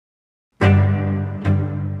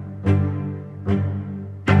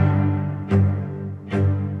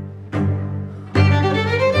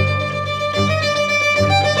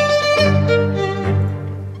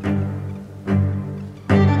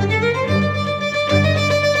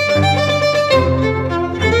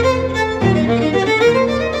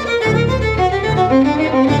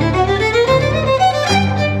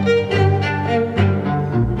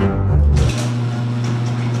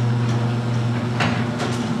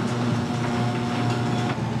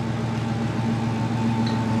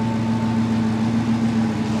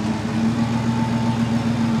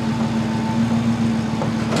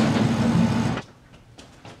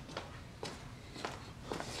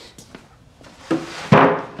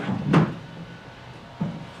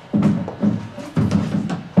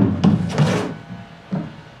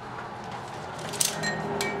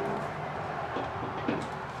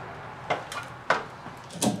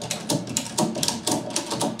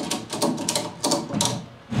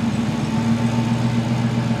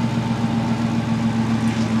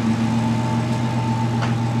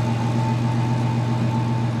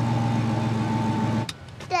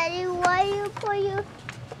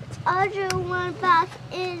other one back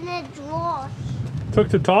in the drawer. Took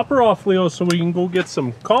the topper off, Leo, so we can go get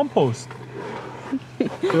some compost.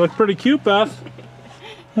 You look pretty cute, Beth.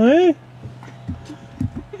 Hey?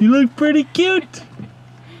 You look pretty cute.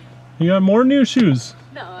 You got more new shoes.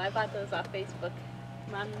 No, I bought those off Facebook.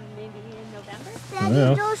 Maybe in November.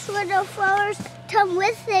 Daddy, those little flowers come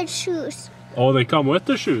with the shoes. Oh, they come with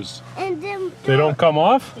the shoes. And then They don't come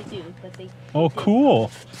off? They do, but they... Oh,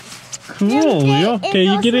 cool. Cool, Leo. Okay,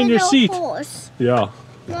 you get in your seat. Holes. Yeah.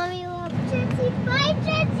 Mommy, bye,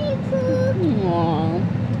 Jessie Poo.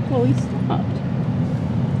 Aww. Chloe stopped.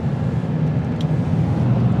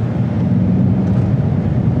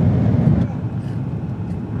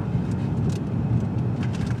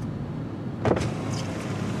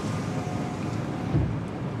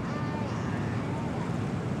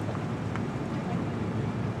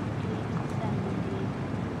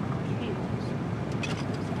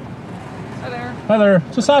 Hi there. Hi there.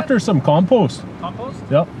 Just after some compost. Compost?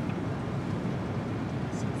 Yep.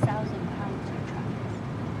 6,000 pounds of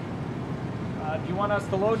trucks. Do you want us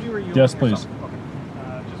to load you or you? Yes, load please. yourself? Okay.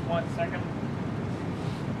 Just 1 second.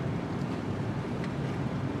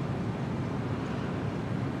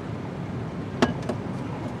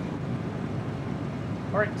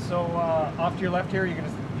 All right. So off to your left here. Do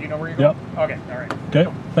you know where you're going? Yep. Okay. All right. Okay.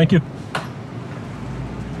 Thank you.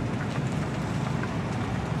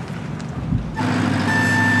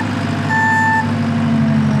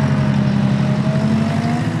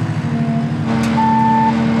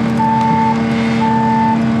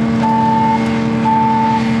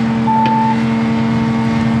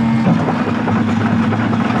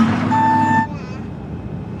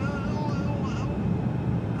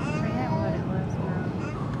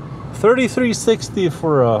 $33.60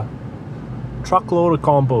 for a truckload of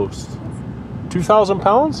compost. 2,000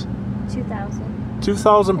 pounds? 2,000.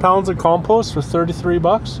 2,000 pounds of compost for 33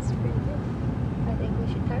 bucks? That's pretty good. I think we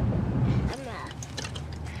should carve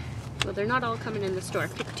it. Well, they're not all coming in the store.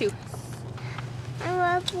 Pick 2. I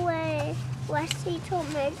love way Wesley told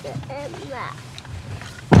me and Mac.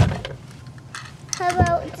 How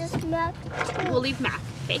about just Mac? We'll leave Mac,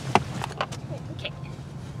 okay? Okay.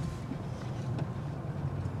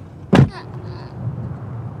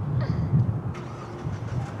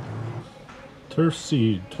 Turf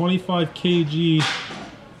seed, 25 kg,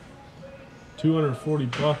 240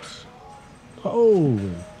 bucks. Oh.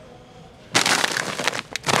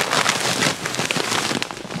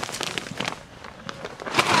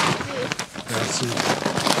 That's it.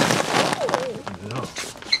 Yeah.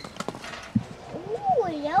 Ooh,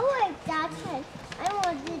 you like that time. I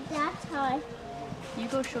wanted that time. You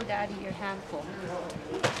go show Daddy your handful.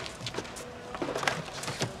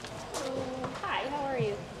 Hi, how are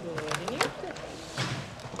you? Good, and you? Good.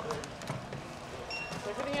 So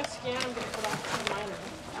everything I scan, I'm going to put off mine.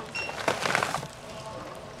 Sounds good.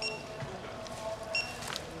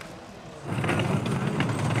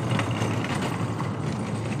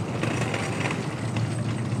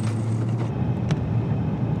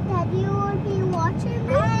 Daddy, you will be watching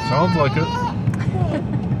me? Sounds like it.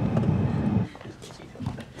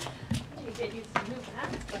 You get used to move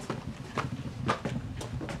that.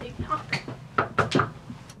 Big knock.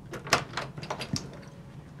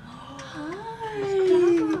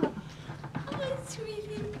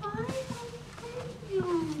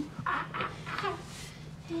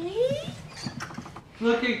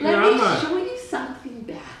 Look at Let Grandma. me show you something,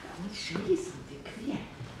 Beth. I want to show you something. Come here.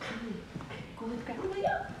 Come here. Go with Grandma.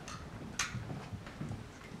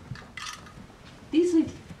 These are,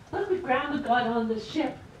 look what Grandma got on the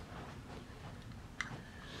ship.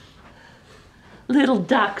 Little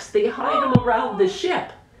ducks. They hide them around the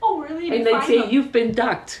ship. Oh, really? And they say, you've been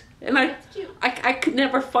ducked. And I could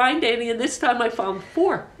never find any, and this time I found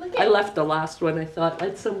 4. I left the last one. I thought,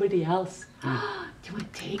 let somebody else. Do you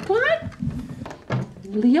want to take one?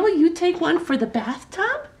 Leo, you take one for the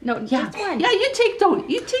bathtub? No, Yeah. just one. Yeah, you take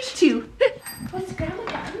 2. What's Grandma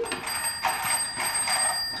done?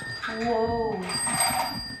 Whoa.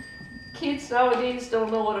 Kids nowadays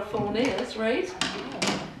don't know what a phone is, right?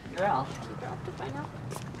 Girl. Girl to find out.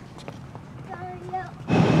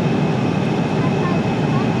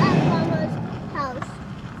 At Mama's house.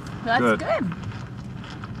 That's Good. good.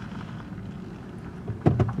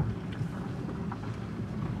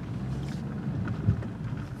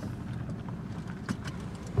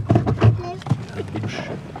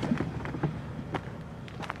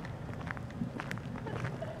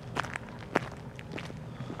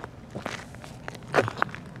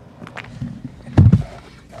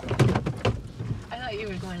 I thought you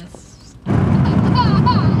were going to.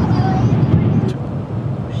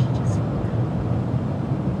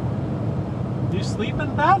 You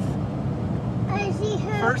sleeping, Beth? I see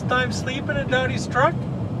her. First time sleeping in Daddy's truck?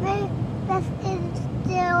 Beth is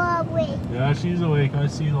still awake. Yeah, she's awake. I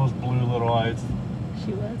see those blue little eyes.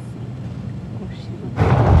 She was. Oh, she was.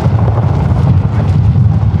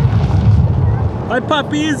 Hi,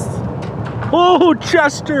 puppies. Oh,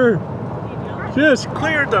 Chester. Just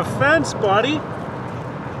cleared the fence, buddy.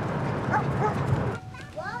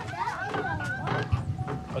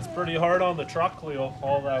 That's pretty hard on the truck, Leo,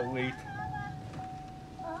 all that weight.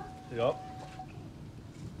 Yep.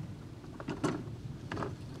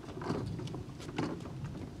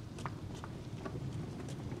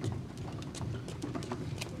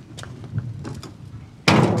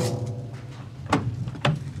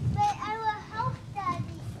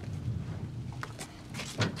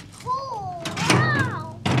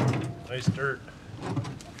 Nice dirt.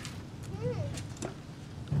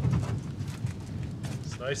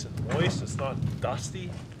 It's nice and moist, it's not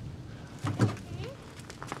dusty.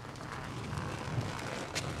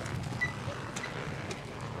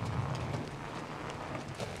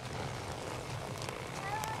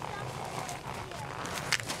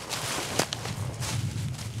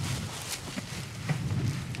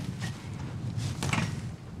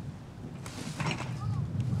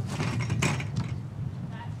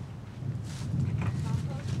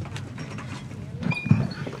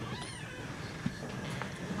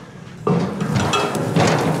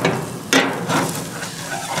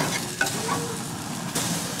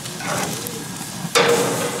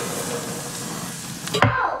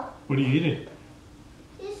 What are you eating?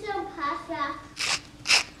 Just some pasta.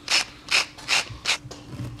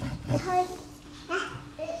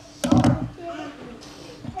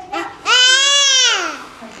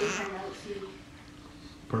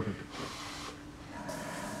 Perfect.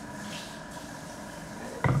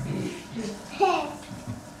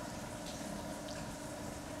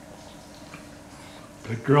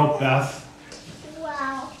 Good girl, Beth.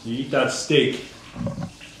 Wow. You eat that steak.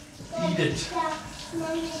 Eat it.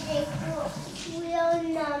 Mommy, they real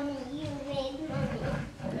nummy. You made mommy.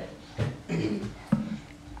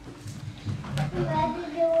 You had to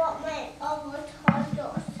do what my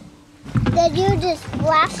avocados. Did you just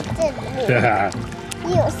blasted me? Yeah.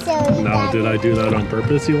 You silly Now, did I do that on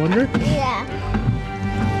purpose, you wonder? Yeah.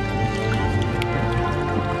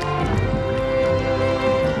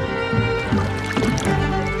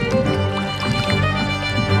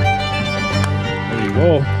 There you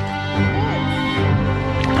go.